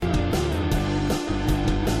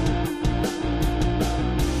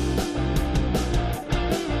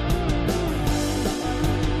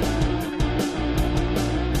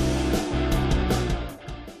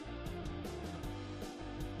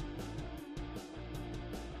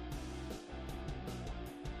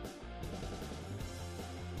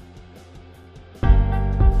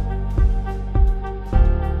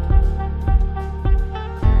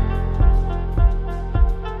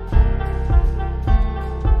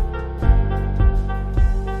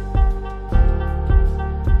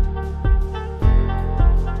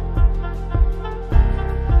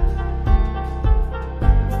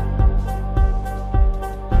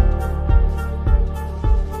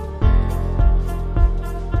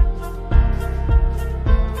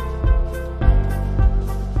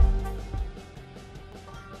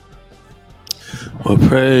Well,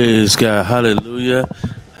 praise God. Hallelujah.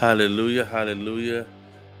 Hallelujah. Hallelujah.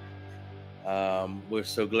 We're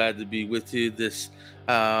so glad to be with you this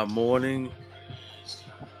morning.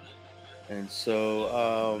 And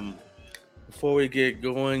so, before we get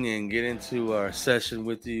going and get into our session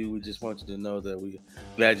with you, we just want you to know that we're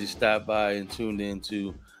glad you stopped by and tuned in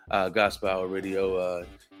to Gospel Hour Radio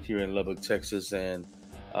here in Lubbock, Texas, and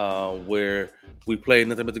where we play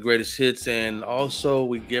nothing but the greatest hits, and also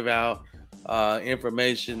we give out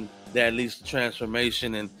information that leads to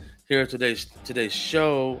transformation. And here today's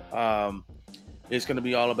show is going to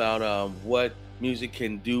be all about what music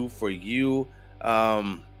can do for you.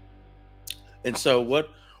 Um, and so what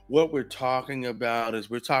we're talking about is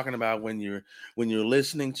we're talking about when you're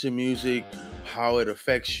listening to music, how it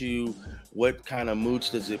affects you, what kind of moods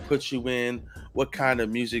does it put you in, what kind of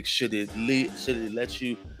music should it let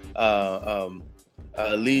you uh, um,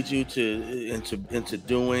 lead you to into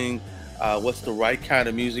doing, what's the right kind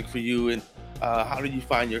of music for you, and how do you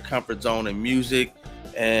find your comfort zone in music.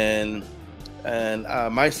 And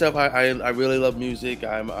myself, I really love music.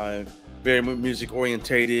 I'm very music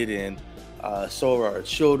orientated, and so are our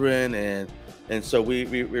children, and so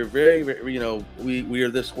we're very, we are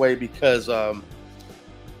this way because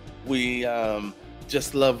we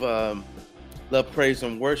just love praise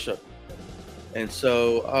and worship. And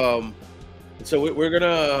so we're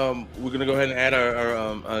gonna go ahead and add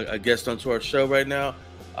our guest onto our show right now.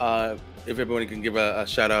 If everybody can give a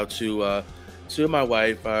shout out to my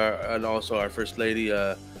wife, and also our first lady,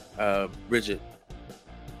 Bridgett.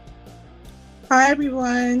 Hi,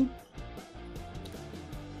 everyone.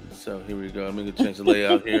 So here we go. I'm gonna change the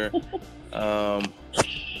layout here. And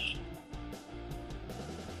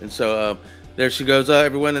so there she goes,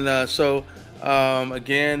 everyone. And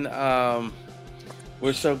again,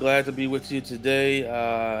 we're so glad to be with you today.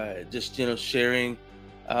 Just sharing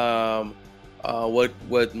what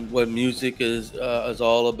music is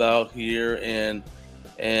all about here, and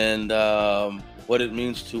what it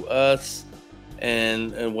means to us,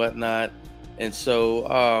 and whatnot. And so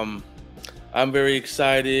I'm very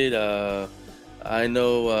excited. I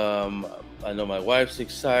know my wife's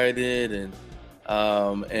excited, and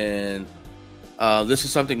this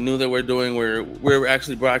is something new that we're doing. We're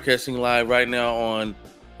actually broadcasting live right now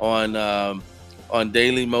on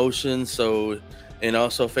Daily Motion, and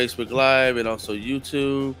also Facebook Live, and also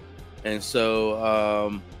YouTube. And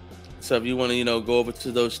so if you want to go over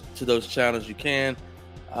to those channels, you can.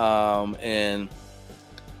 And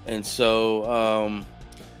so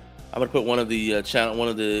I'm gonna put one of the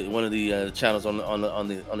channels on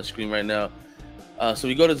the screen right now. So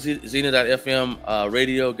we go to Zena.fm,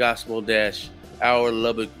 radio gospel hour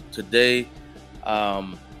Lubbock today.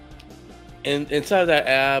 And inside of that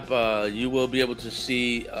app, you will be able to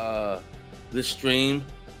see this stream,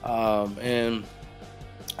 and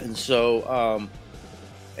so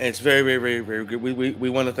it's very, very, very, very good. We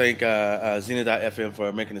want to thank Zena.fm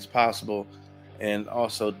for making this possible, and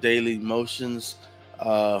also Daily Motions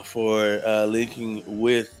for linking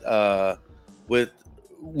with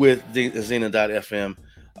Zena.fm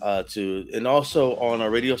and also on our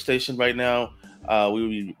radio station right now.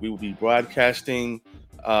 We will be broadcasting,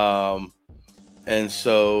 and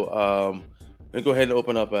so let me go ahead and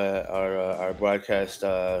open up our broadcast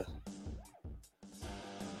so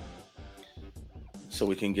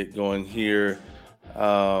we can get going here.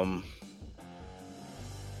 We're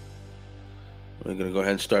going to go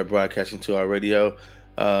ahead and start broadcasting to our radio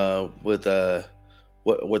with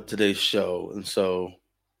what today's show. And so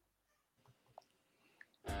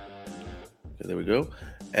there we go.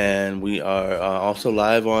 And we are also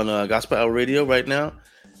live on Gospel Hour Radio right now.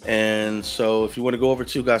 And so if you want to go over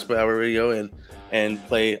to Gospel Hour Radio and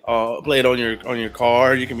play it on your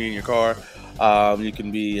car, you can be in your car. You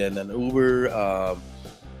can be in an Uber,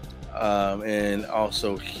 and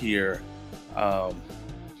also here.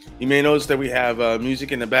 You may notice that we have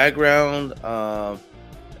music in the background,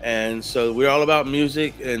 and so we're all about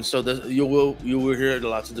music. And so you will hear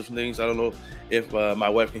lots of different things. I don't know if my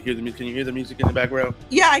wife can hear the music. Can you hear the music in the background?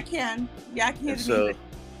 Yeah, I can. Yeah, I can hear the music.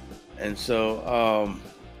 And so,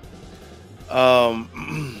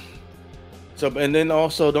 and then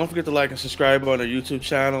also don't forget to like and subscribe on our YouTube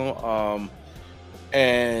channel.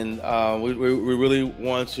 And we really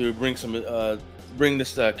want to bring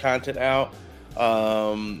this content out.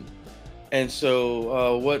 And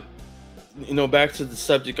so back to the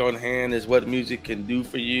subject on hand is what music can do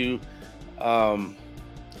for you.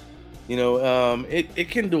 It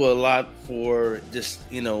can do a lot for just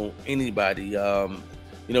anybody.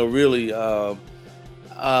 Really.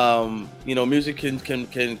 Music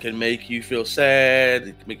can make you feel sad.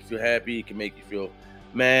 It can make you feel happy. It can make you feel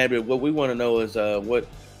mad, but what we want to know is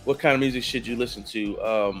what kind of music should you listen to?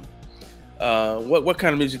 What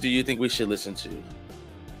kind of music do you think we should listen to?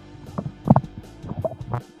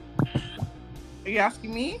 Are you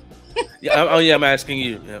asking me? Yeah. Oh, yeah. I'm asking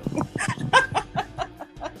you. Yeah.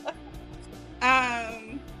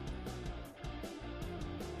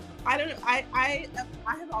 I don't know. I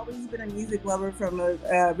have always been a music lover from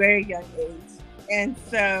a very young age, and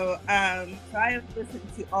so so I have listened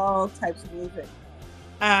to all types of music.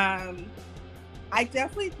 I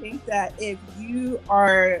definitely think that if you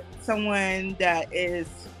are someone that is,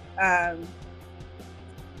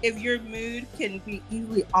 if your mood can be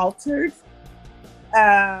easily altered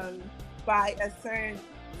by a certain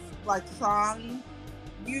like song,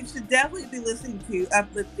 you should definitely be listening to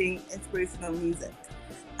uplifting, inspirational music.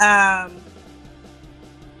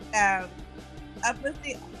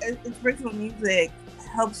 Uplifting, inspirational music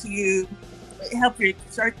helps you. It helps your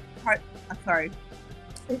start. I'm sorry.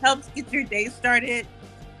 It helps get your day started.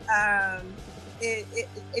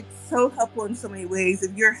 It's so helpful in so many ways.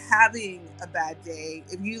 If you're having a bad day,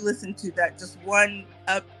 if you listen to that just one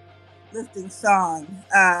uplifting song,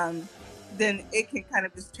 then it can kind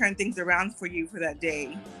of just turn things around for you for that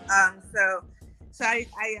day. So I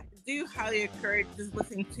do highly encourage just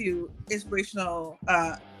listening to inspirational,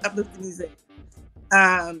 uplifting music.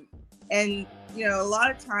 And you know, a lot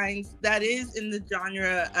of times that is in the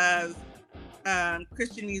genre of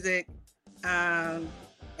Christian music and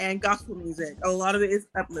gospel music. A lot of it is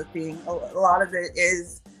uplifting. A lot of it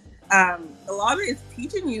is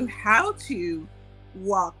teaching you how to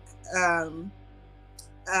walk a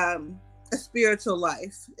spiritual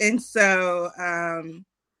life. And so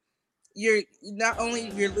you're not only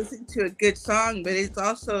you're listening to a good song, but it's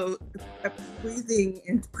also pleasing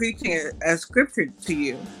and preaching a scripture to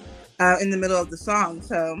you in the middle of the song.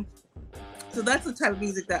 So that's the type of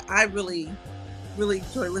music that I really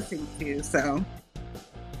enjoy listening to. So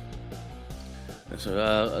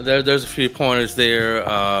there's a few pointers there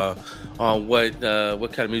on what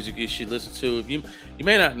kind of music you should listen to. If you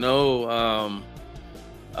may not know,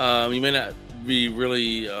 you may not be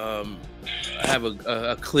really have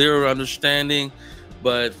a clearer understanding,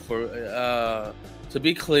 but for to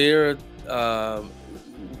be clear,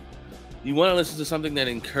 you want to listen to something that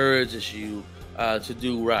encourages you to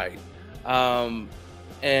do right.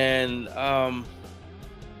 And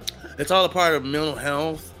it's all a part of mental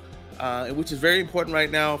health, which is very important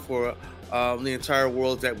right now for the entire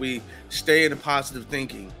world, that we stay in the positive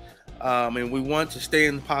thinking. And we want to stay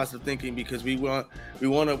in positive thinking because we want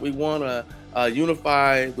to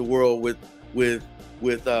unify the world with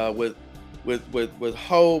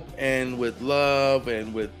hope and with love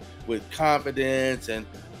and with confidence and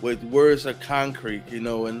with words of concrete,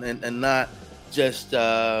 and not just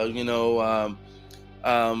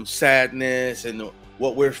sadness and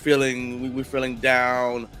what we're feeling. We're feeling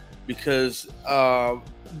down because that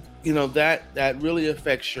really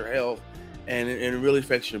affects your health. And it really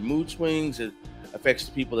affects your mood swings. It affects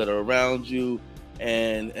the people that are around you,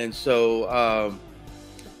 and so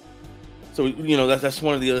that's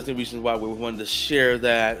one of the other reasons why we wanted to share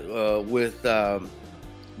that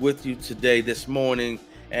with you today, this morning,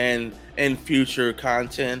 and future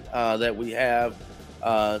content that we have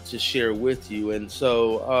to share with you. And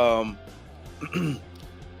so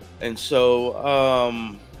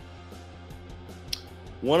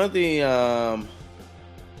one of the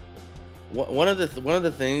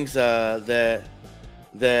things that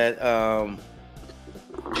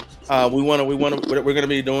we're going to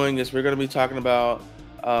be doing is we're going to be talking about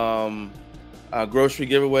grocery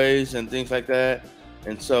giveaways and things like that.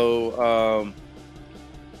 And so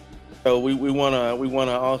we want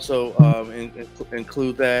to also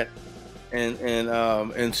include that into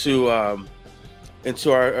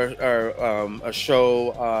our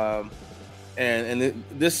show. And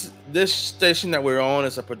this station that we're on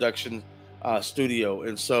is a production studio,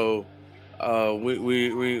 and so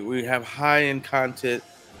we have high-end content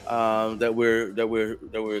that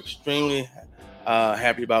we're extremely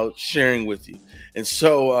happy about sharing with you. And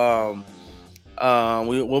so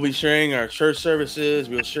we'll be sharing our church services.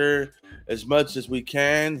 We'll share as much as we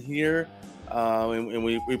can here, and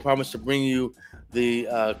we promise to bring you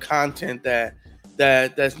the content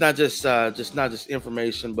that's not just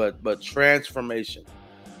information, but transformation.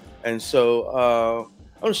 And so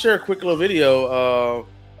I'm gonna share a quick little video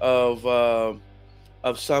of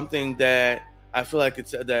something that I feel like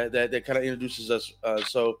it's that kind of introduces us.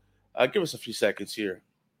 So give us a few seconds here.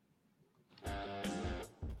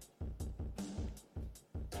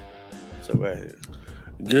 So right here.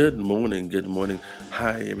 Good morning. Good morning.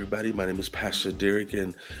 Hi, everybody. My name is Pastor Derrick,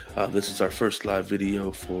 and this is our first live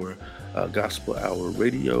video for Gospel Hour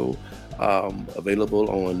Radio,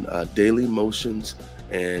 available on Daily Motions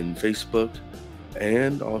and Facebook,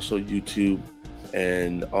 and also YouTube,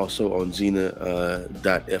 and also on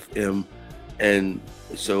Zena.fm. And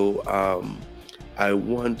so I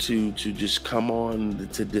want to just come on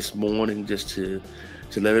to this morning just to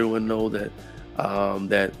let everyone know that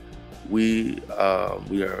we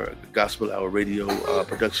are Gospel Hour Radio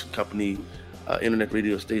production company, internet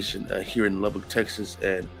radio station here in Lubbock, Texas,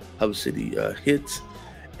 and Hub City Hits,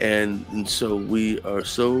 and so we are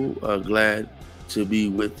so glad to be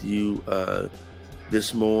with you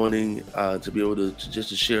this morning to be able to just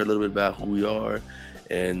to share a little bit about who we are,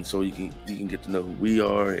 and so you can get to know who we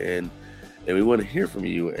are, and we want to hear from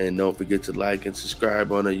you. And don't forget to like and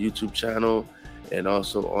subscribe on our YouTube channel and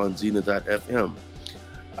also on Zena.fm.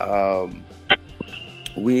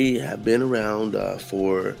 We have been around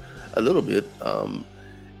for a little bit,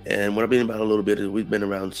 and what I mean about a little bit is we've been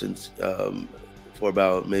around since for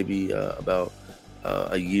about maybe about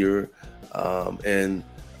a year, and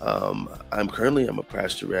I'm a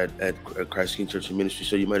pastor at Christ King Church and Ministry.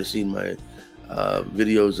 So you might have seen my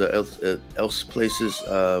videos else places,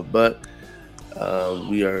 but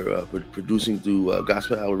we are producing through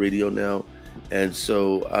Gospel Hour Radio now, and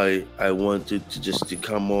so I wanted to just to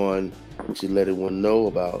come on to let everyone know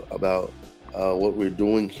about what we're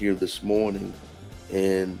doing here this morning,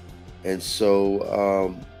 and and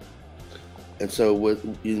so what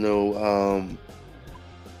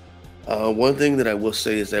one thing that I will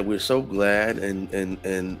say is that we're so glad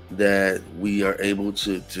and that we are able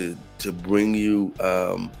to bring you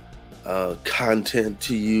content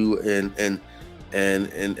to you, and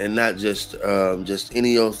not just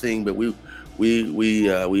any old thing, but we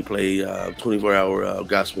play 24-hour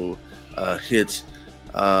gospel hits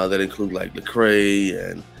that include like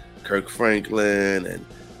Lecrae and Kirk Franklin and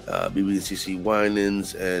BB&CC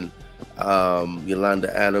Winans and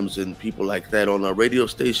Yolanda Adams and people like that on our radio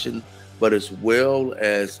station, but as well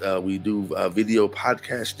as we do video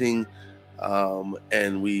podcasting,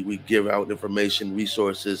 and we give out information,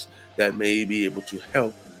 resources that may be able to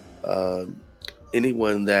help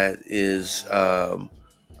anyone that is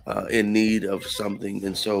in need of something.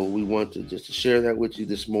 And so we want to just share that with you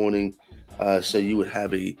this morning, so you would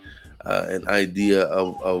have an idea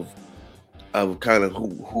of kind of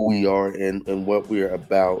who we are and what we are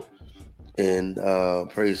about. And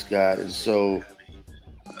praise God. And so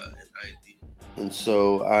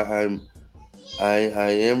I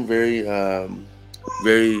am very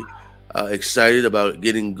excited about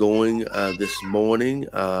getting going this morning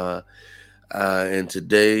and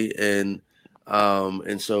today, and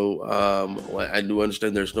so I do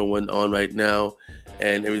understand there's no one on right now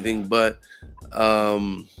and everything, but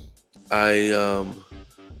I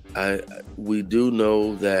we do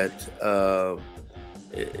know that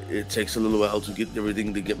it takes a little while to get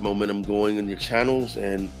everything, to get momentum going in your channels,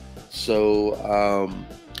 and so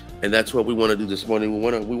and that's what we want to do this morning.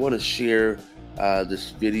 We want to share this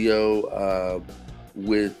video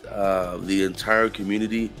with the entire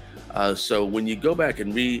community. So when you go back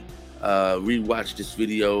and rewatch this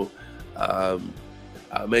video,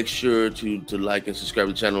 make sure to like and subscribe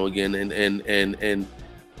to the channel again, and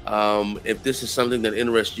if this is something that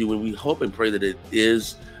interests you, and we hope and pray that it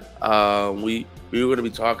is, we're going to be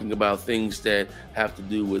talking about things that have to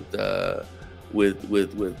do with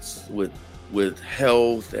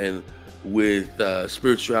health and with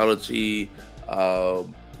spirituality,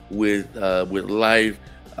 with life,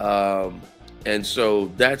 and so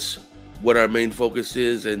that's what our main focus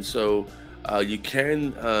is. And so you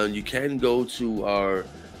can go to our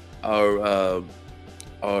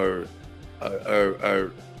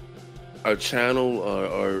channel,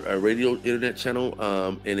 our radio internet channel,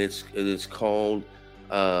 and it's called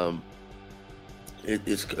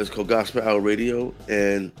it's called Gospel Hour Radio,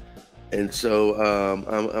 and so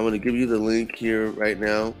I'm going to give you the link here right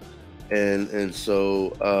now, and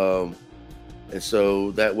so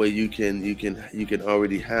that way you can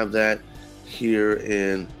already have that here.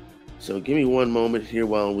 And so give me one moment here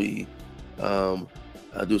while we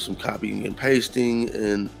do some copying and pasting,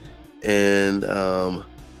 and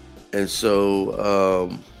so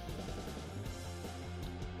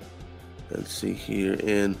let's see here,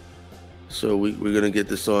 and so we're gonna get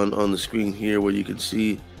this on the screen here where you can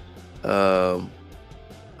see. All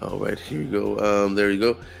right, here you go. There you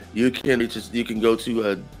go. You can reach us. You can go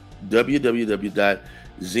to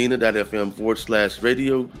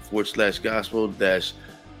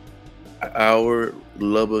www.zena.fm/radio/gospel-hour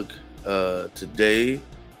Lubbock today,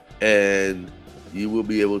 and you will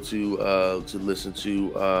be able to listen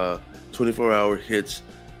to 24-hour hits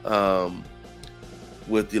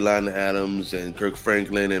with Yolanda Adams and Kirk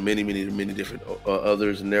Franklin and many different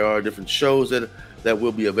others. And there are different shows that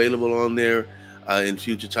will be available on there in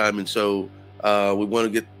future time. And so we want to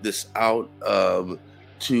get this out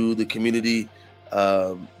to the community.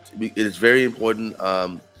 It is very important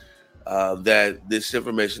that this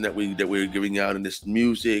information that we're giving out and this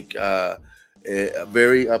music,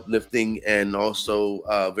 very uplifting and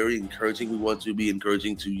also very encouraging. We want to be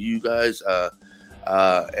encouraging to you guys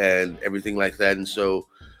and everything like that. And so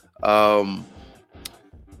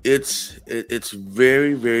it's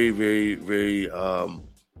very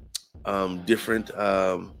different.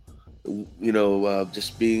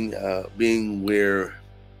 Just being where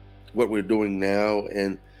what we're doing now,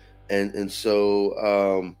 and so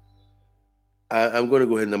I'm going to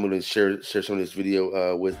go ahead and I'm going to share some of this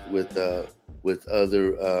video with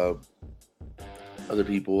other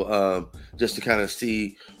people, just to kind of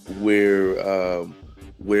see where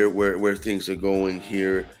things are going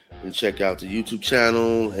here, and check out the YouTube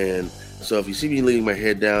channel. And so if you see me leaning my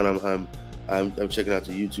head down, I'm checking out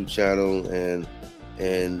the YouTube channel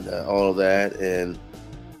and all of that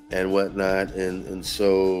and whatnot. And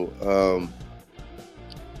so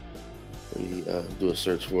let me do a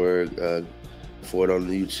search for it on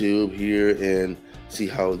YouTube here and see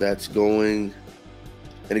how that's going.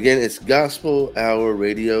 And again, it's Gospel Hour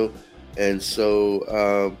Radio, and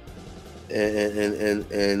so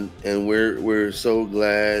and we're so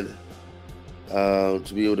glad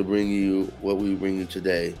to be able to bring you what we bring you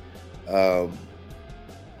today.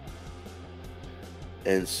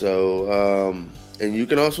 And so and you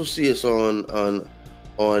can also see us on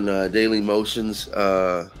Daily Motions,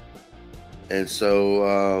 and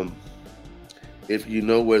so if you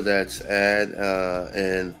know where that's at,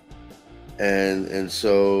 and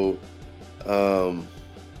so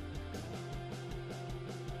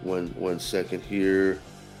one second here.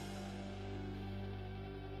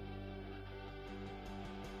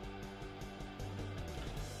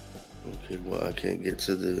 Okay, well, I can't get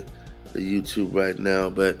to the YouTube right now,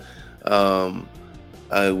 but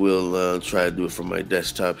I will try to do it from my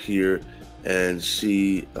desktop here and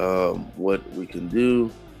see what we can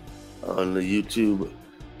do on the YouTube.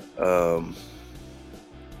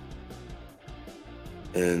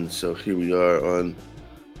 And so here we are on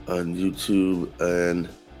YouTube, and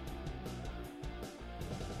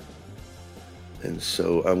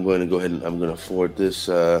so I'm going to go ahead and I'm going to forward this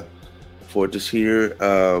here,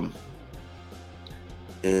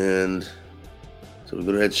 and so we're going to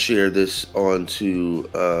go ahead and share this onto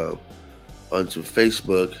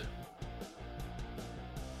Facebook,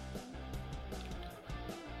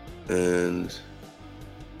 and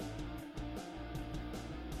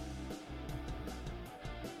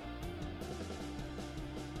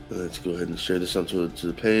let's go ahead and share this onto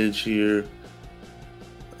the page here,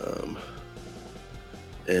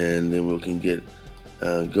 and then we can get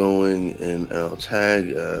going, and I'll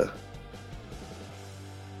tag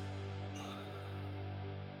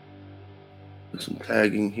some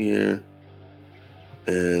tagging here,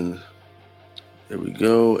 and there we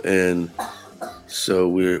go. And so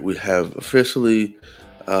we have officially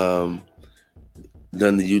done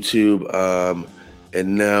the YouTube,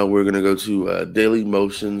 and now we're gonna go to Daily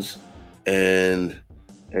Motions, and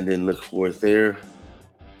then look for it there.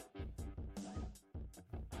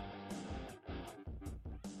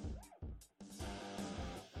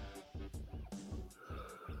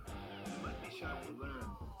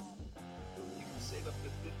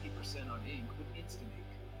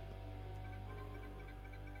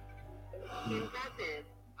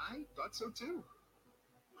 I thought so too.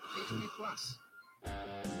 HP Plus. I'm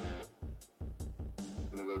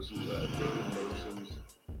gonna go to Daily Motions,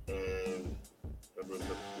 and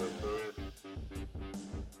everyone's up to third.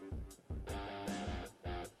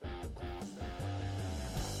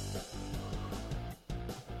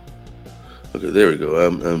 Okay, there we go.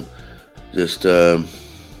 I'm just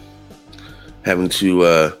having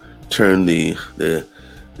to turn the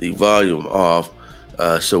volume off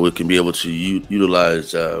so we can be able to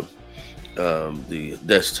utilize the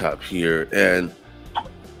desktop here. And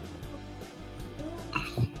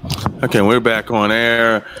okay, we're back on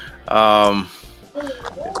air.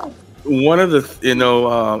 One of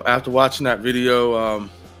the, after watching that video,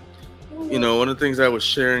 one of the things I was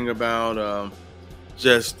sharing about,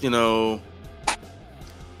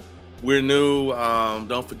 we're new.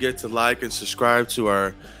 Don't forget to like and subscribe to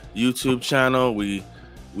our YouTube channel. We're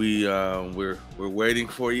waiting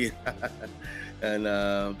for you, and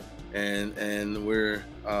we're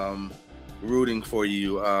rooting for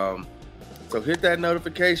you. So hit that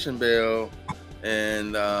notification bell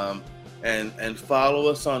and and follow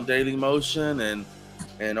us on Daily Motion and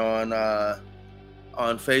on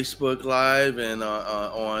Facebook Live and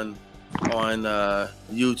on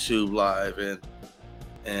YouTube Live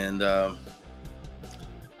and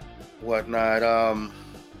whatnot. I'm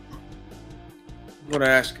gonna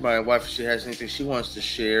ask my wife if she has anything she wants to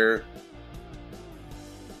share.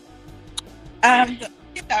 The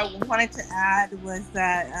thing I wanted to add was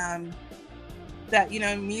that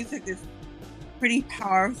music is pretty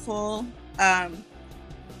powerful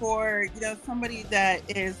for somebody that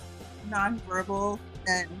is nonverbal,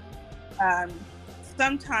 and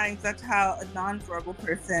sometimes that's how a nonverbal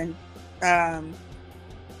person,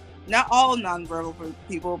 not all nonverbal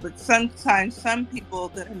people, but sometimes some people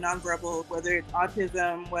that are nonverbal, whether it's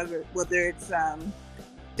autism, whether it's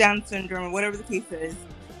Down syndrome, or whatever the case is,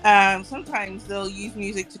 sometimes they'll use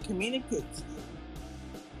music to communicate to you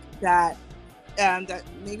that that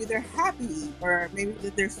maybe they're happy, or maybe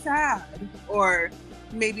that they're sad, or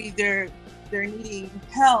maybe they're needing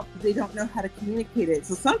help. They don't know how to communicate it.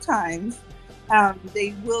 So sometimes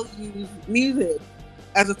they will use music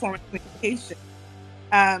as a form of communication.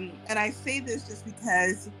 And I say this just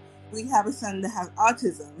because we have a son that has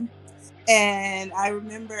autism. And I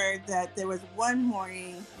remember that there was one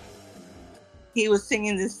morning he was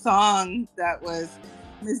singing this song that was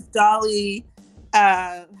Miss Dolly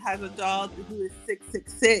has a dog who is sick, sick,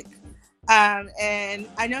 sick. And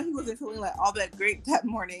I know he wasn't feeling like all that great that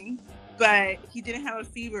morning, but he didn't have a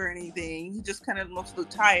fever or anything. He just kind of mostly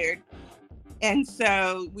tired. And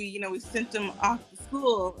so we sent him off to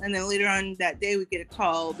school. And then later on that day, we get a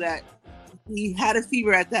call that he had a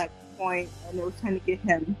fever at that point, and it was time to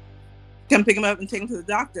come pick him up and take him to the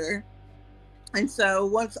doctor. And so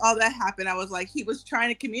once all that happened, I was like, he was trying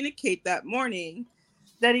to communicate that morning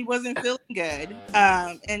that he wasn't feeling good.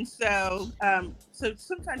 And so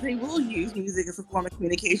sometimes they will use music as a form of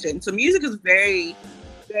communication. So music is very,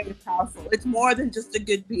 very powerful. It's more than just a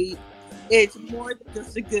good beat. It's more than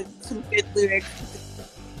just some good lyrics.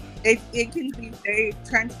 It can be very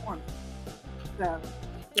transformative. So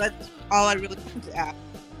that's all I really want to add.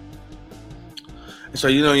 So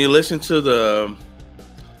you listen to the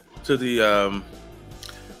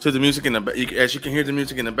music as you can hear the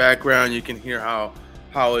music in the background, you can hear how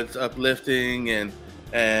it's uplifting and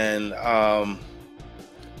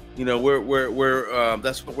we're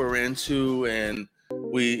that's what we're into, and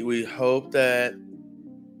we hope that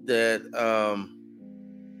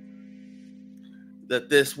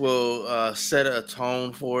this will set a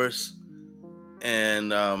tone for us,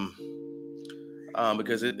 and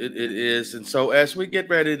because it is. And so as we get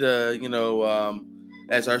ready to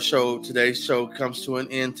as our today's show comes to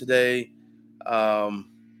an end today, go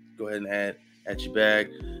ahead and add you back.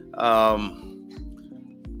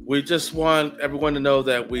 We just want everyone to know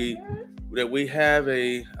that we have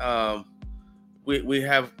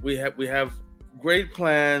we have great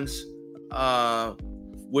plans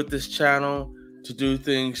with this channel to do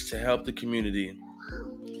things to help the community.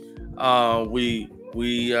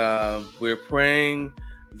 We're praying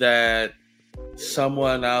that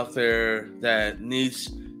someone out there that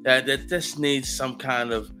just needs some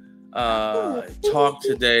kind of talk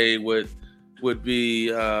today would be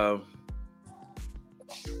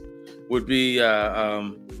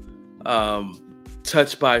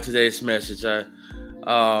touched by today's message.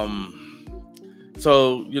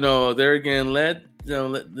 So there again,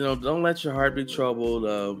 don't let your heart be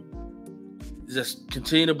troubled. Just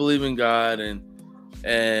continue to believe in God and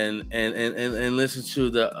listen to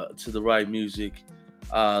the right music,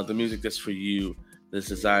 the music that's for you, that's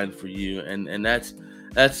designed for you, and that's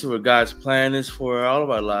what God's plan is for all of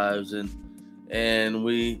our lives, and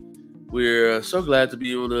we're so glad to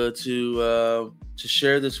be able to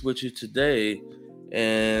share this with you today.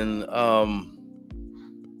 And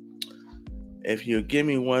if you give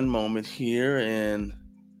me one moment here, and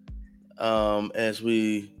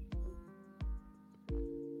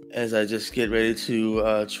as I just get ready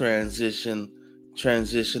to transition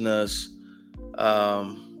us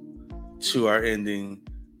to our ending.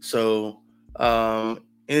 So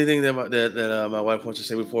anything that my wife wants to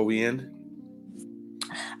say before we end?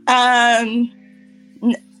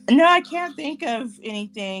 No, I can't think of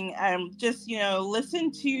anything. Just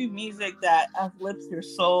listen to music that uplifts your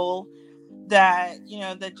soul, that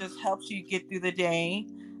that just helps you get through the day.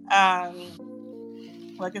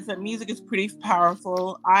 Like I said, music is pretty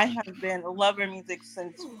powerful. I have been a lover of music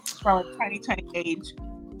from a tiny age,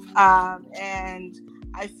 and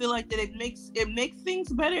I feel like that it makes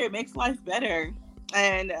things better. It makes life better,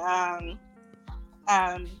 and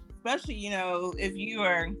especially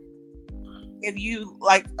if you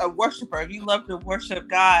like a worshiper, if you love to worship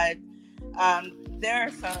God, There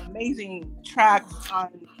are some amazing tracks on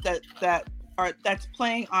that's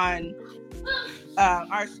playing on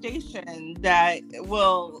our station that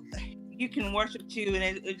you can worship to, and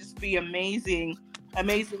it'll just be amazing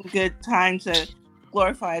good time to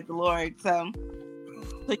glorify the Lord. So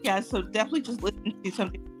yeah, so definitely just listen to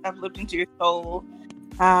something uplifting to your soul,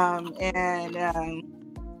 and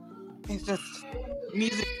it's just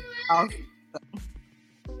music.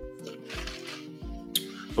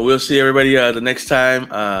 But we'll see everybody the next time.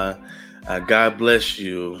 God bless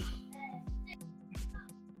you.